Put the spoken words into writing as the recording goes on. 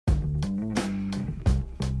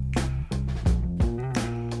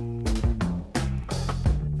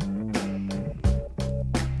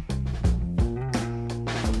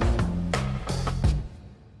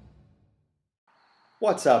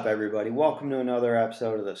What's up, everybody? Welcome to another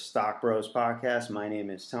episode of the Stock Bros Podcast. My name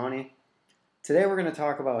is Tony. Today we're going to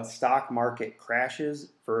talk about stock market crashes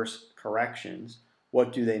versus corrections.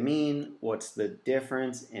 What do they mean? What's the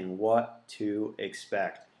difference? And what to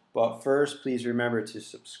expect? But first, please remember to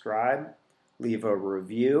subscribe, leave a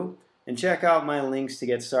review, and check out my links to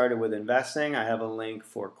get started with investing. I have a link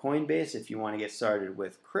for Coinbase if you want to get started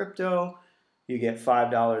with crypto. You get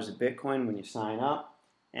 $5 of Bitcoin when you sign up.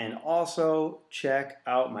 And also check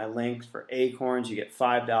out my links for Acorns. You get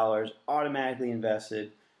 $5 automatically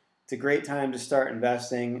invested. It's a great time to start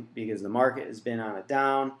investing because the market has been on a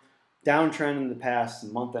downtrend in the past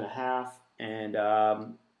month and a half. And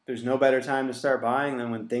there's no better time to start buying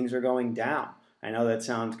than when things are going down. I know that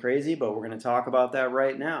sounds crazy, but we're going to talk about that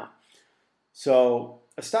right now. So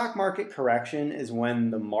a stock market correction is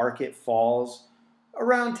when the market falls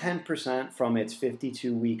around 10% from its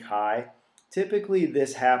 52-week high. Typically,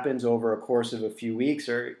 this happens over a course of a few weeks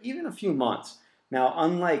or even a few months. Now,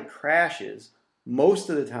 unlike crashes, most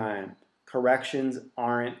of the time, corrections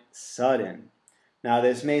aren't sudden. Now,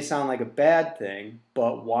 this may sound like a bad thing,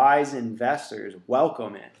 but wise investors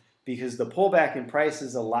welcome it because the pullback in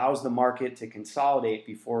prices allows the market to consolidate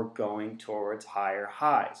before going towards higher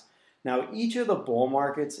highs. Now, each of the bull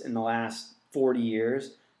markets in the last 40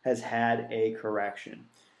 years has had a correction.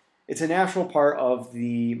 It's a natural part of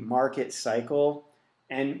the market cycle,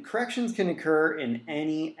 and corrections can occur in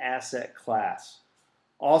any asset class.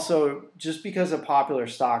 Also, just because a popular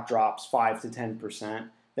stock drops 5 to 10%,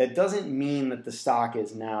 that doesn't mean that the stock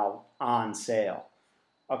is now on sale.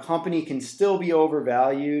 A company can still be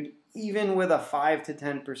overvalued even with a 5 to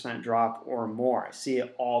 10% drop or more. I see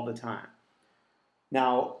it all the time.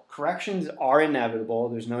 Now, corrections are inevitable.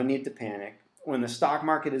 There's no need to panic. When the stock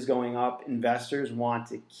market is going up, investors want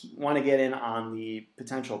to get in on the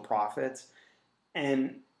potential profits.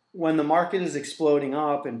 And when the market is exploding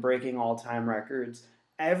up and breaking all-time records,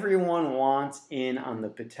 everyone wants in on the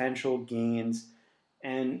potential gains.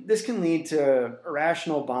 And this can lead to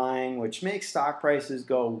irrational buying, which makes stock prices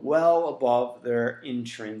go well above their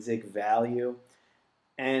intrinsic value.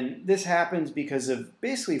 And this happens because of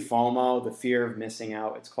basically FOMO, the fear of missing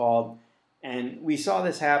out, it's called. And we saw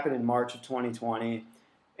this happen in March of 2020,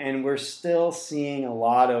 and we're still seeing a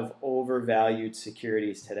lot of overvalued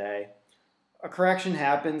securities today. A correction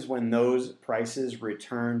happens when those prices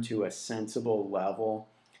return to a sensible level,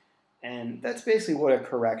 and that's basically what a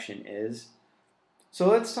correction is. So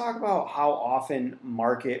let's talk about how often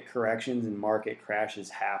market corrections and market crashes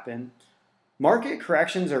happen. Market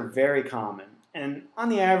corrections are very common, and on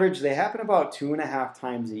the average, they happen about 2.5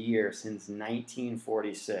 times a year since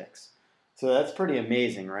 1946. So that's pretty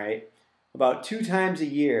amazing, right? About 2 times a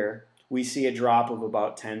year, we see a drop of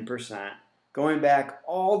about 10%, going back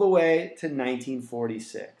all the way to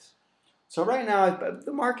 1946. So right now,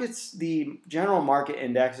 the general market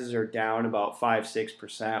indexes are down about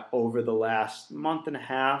 5-6% over the last month and a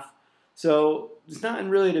half. So there's nothing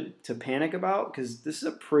really to panic about because this is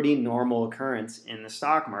a pretty normal occurrence in the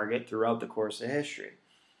stock market throughout the course of history.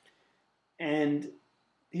 And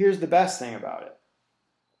here's the best thing about it.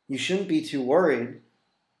 You shouldn't be too worried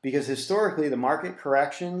because historically the market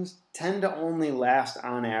corrections tend to only last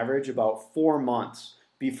on average about 4 months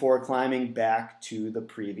before climbing back to the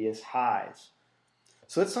previous highs.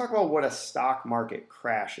 So let's talk about what a stock market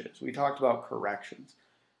crash is. We talked about corrections.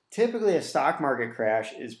 Typically a stock market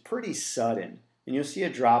crash is pretty sudden, and you'll see a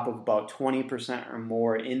drop of about 20% or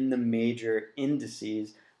more in the major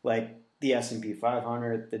indices like the S&P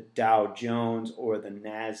 500, the Dow Jones, or the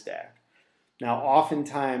NASDAQ. Now,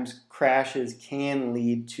 oftentimes, crashes can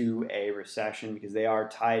lead to a recession because they are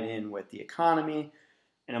tied in with the economy.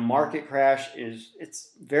 And a market crash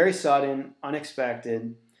it's very sudden,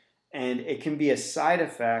 unexpected, and it can be a side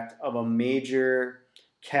effect of a major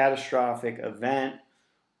catastrophic event,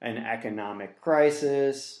 an economic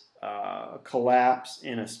crisis, a collapse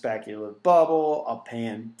in a speculative bubble, a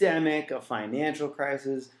pandemic, a financial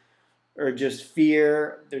crisis, or just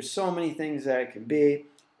fear. There's so many things that it can be.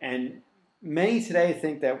 And many today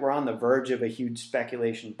think that we're on the verge of a huge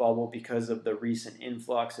speculation bubble because of the recent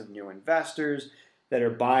influx of new investors that are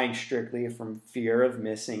buying strictly from fear of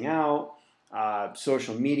missing out,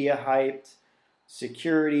 social media hyped,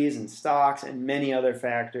 securities and stocks, and many other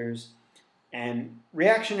factors. And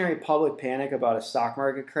reactionary public panic about a stock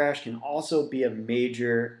market crash can also be a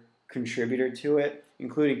major contributor to it,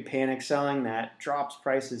 including panic selling that drops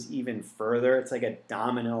prices even further. It's like a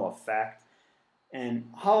domino effect.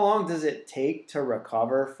 And how long does it take to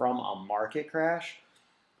recover from a market crash?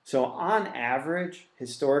 So on average,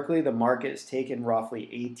 historically, the market has taken roughly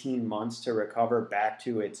 18 months to recover back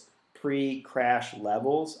to its pre-crash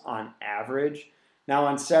levels on average. Now,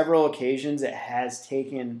 on several occasions, it has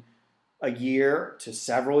taken a year to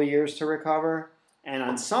several years to recover. And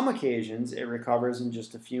on some occasions, it recovers in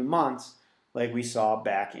just a few months, like we saw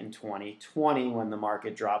back in 2020 when the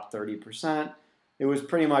market dropped 30%. It was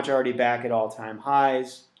pretty much already back at all-time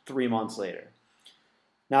highs 3 months later.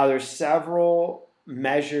 Now, there's several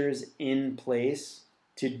measures in place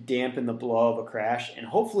to dampen the blow of a crash and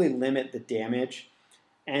hopefully limit the damage.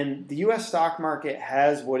 And the U.S. stock market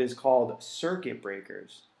has what is called circuit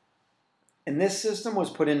breakers. And this system was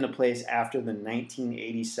put into place after the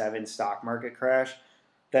 1987 stock market crash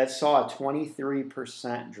that saw a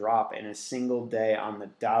 23% drop in a single day on the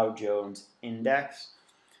Dow Jones Index.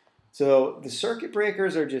 So the circuit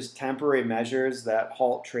breakers are just temporary measures that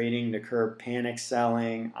halt trading to curb panic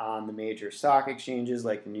selling on the major stock exchanges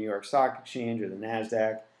like the New York Stock Exchange or the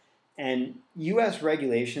NASDAQ. And U.S.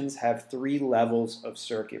 regulations have 3 levels of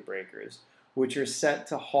circuit breakers, which are set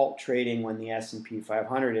to halt trading when the S&P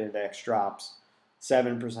 500 index drops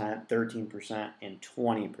 7%, 13%, and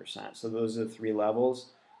 20%. So those are the 3 levels.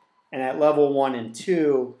 And at level 1 and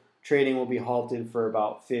 2, trading will be halted for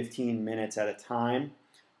about 15 minutes at a time.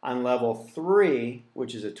 On level 3,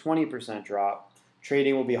 which is a 20% drop,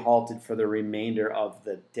 trading will be halted for the remainder of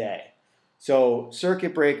the day. So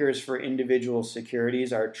circuit breakers for individual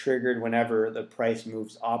securities are triggered whenever the price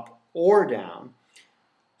moves up or down.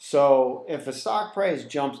 So if a stock price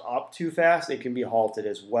jumps up too fast, it can be halted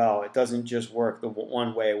as well. It doesn't just work the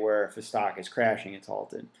one way where if a stock is crashing, it's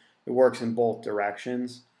halted. It works in both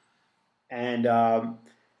directions. And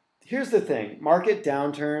here's the thing. Market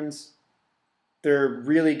downturns, they're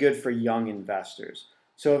really good for young investors.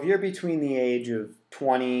 So if you're between the age of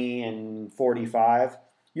 20 and 45,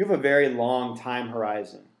 you have a very long time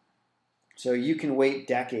horizon. So you can wait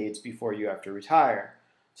decades before you have to retire.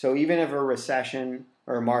 So even if a recession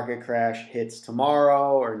or a market crash hits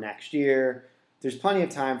tomorrow or next year, there's plenty of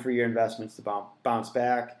time for your investments to bounce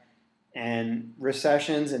back. And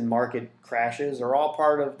recessions and market crashes are all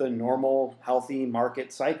part of the normal, healthy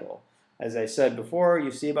market cycle. As I said before,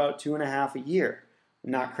 you see about 2.5 a year.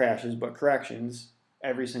 Not crashes, but corrections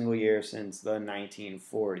every single year since the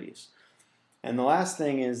 1940s. And the last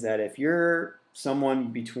thing is that if you're someone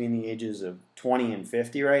between the ages of 20 and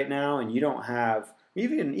 50 right now, and you don't have,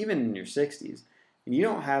 even in your 60s, and you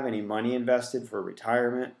don't have any money invested for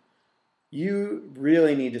retirement, you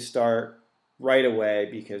really need to start right away,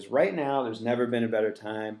 because right now there's never been a better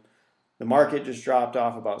time. The market just dropped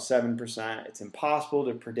off about 7%. It's impossible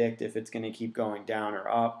to predict if it's going to keep going down or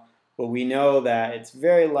up, but we know that it's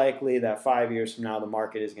very likely that 5 years from now the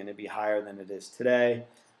market is going to be higher than it is today.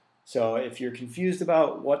 So if you're confused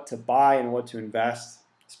about what to buy and what to invest,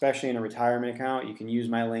 especially in a retirement account, you can use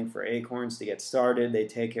my link for Acorns to get started. They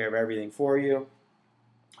take care of everything for you.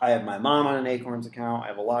 I have my mom on an Acorns account. I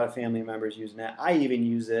have a lot of family members using it. I even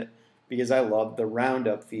use it because I love the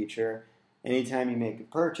roundup feature. Anytime you make a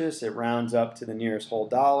purchase, it rounds up to the nearest whole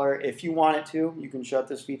dollar. If you want it to, you can shut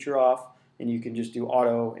this feature off and you can just do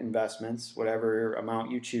auto investments, whatever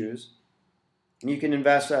amount you choose. And you can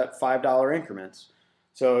invest at $5 increments.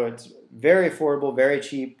 So it's very affordable, very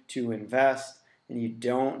cheap to invest, and you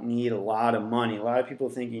don't need a lot of money. A lot of people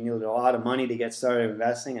think you need a lot of money to get started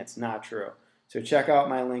investing. It's not true. So check out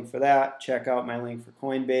my link for that. Check out my link for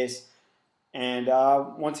Coinbase. And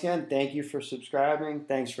once again, thank you for subscribing.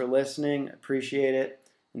 Thanks for listening. Appreciate it.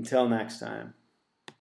 Until next time.